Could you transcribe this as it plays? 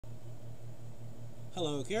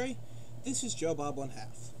Hello, Gary. This is Joe Bob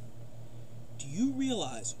 1/2. Do you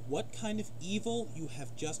realize what kind of evil you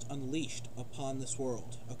have just unleashed upon this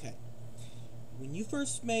world? Okay. When you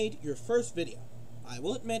first made your first video, I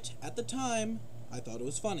will admit, at the time, I thought it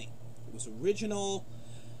was funny. It was original.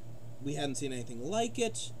 We hadn't seen anything like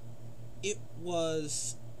it. It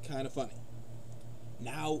was kind of funny.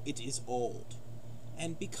 Now it is old.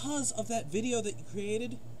 And because of that video that you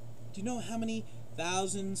created, do you know how many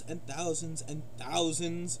thousands and thousands and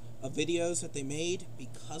thousands of videos that they made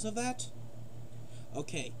because of that?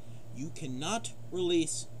 Okay, you cannot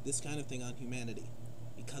release this kind of thing on humanity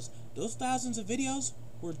because those thousands of videos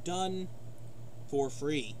were done for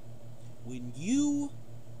free. When you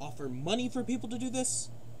offer money for people to do this,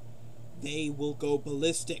 they will go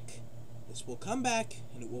ballistic. This will come back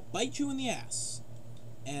and it will bite you in the ass.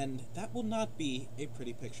 And that will not be a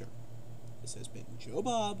pretty picture. This has been Joe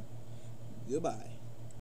Bob. Goodbye.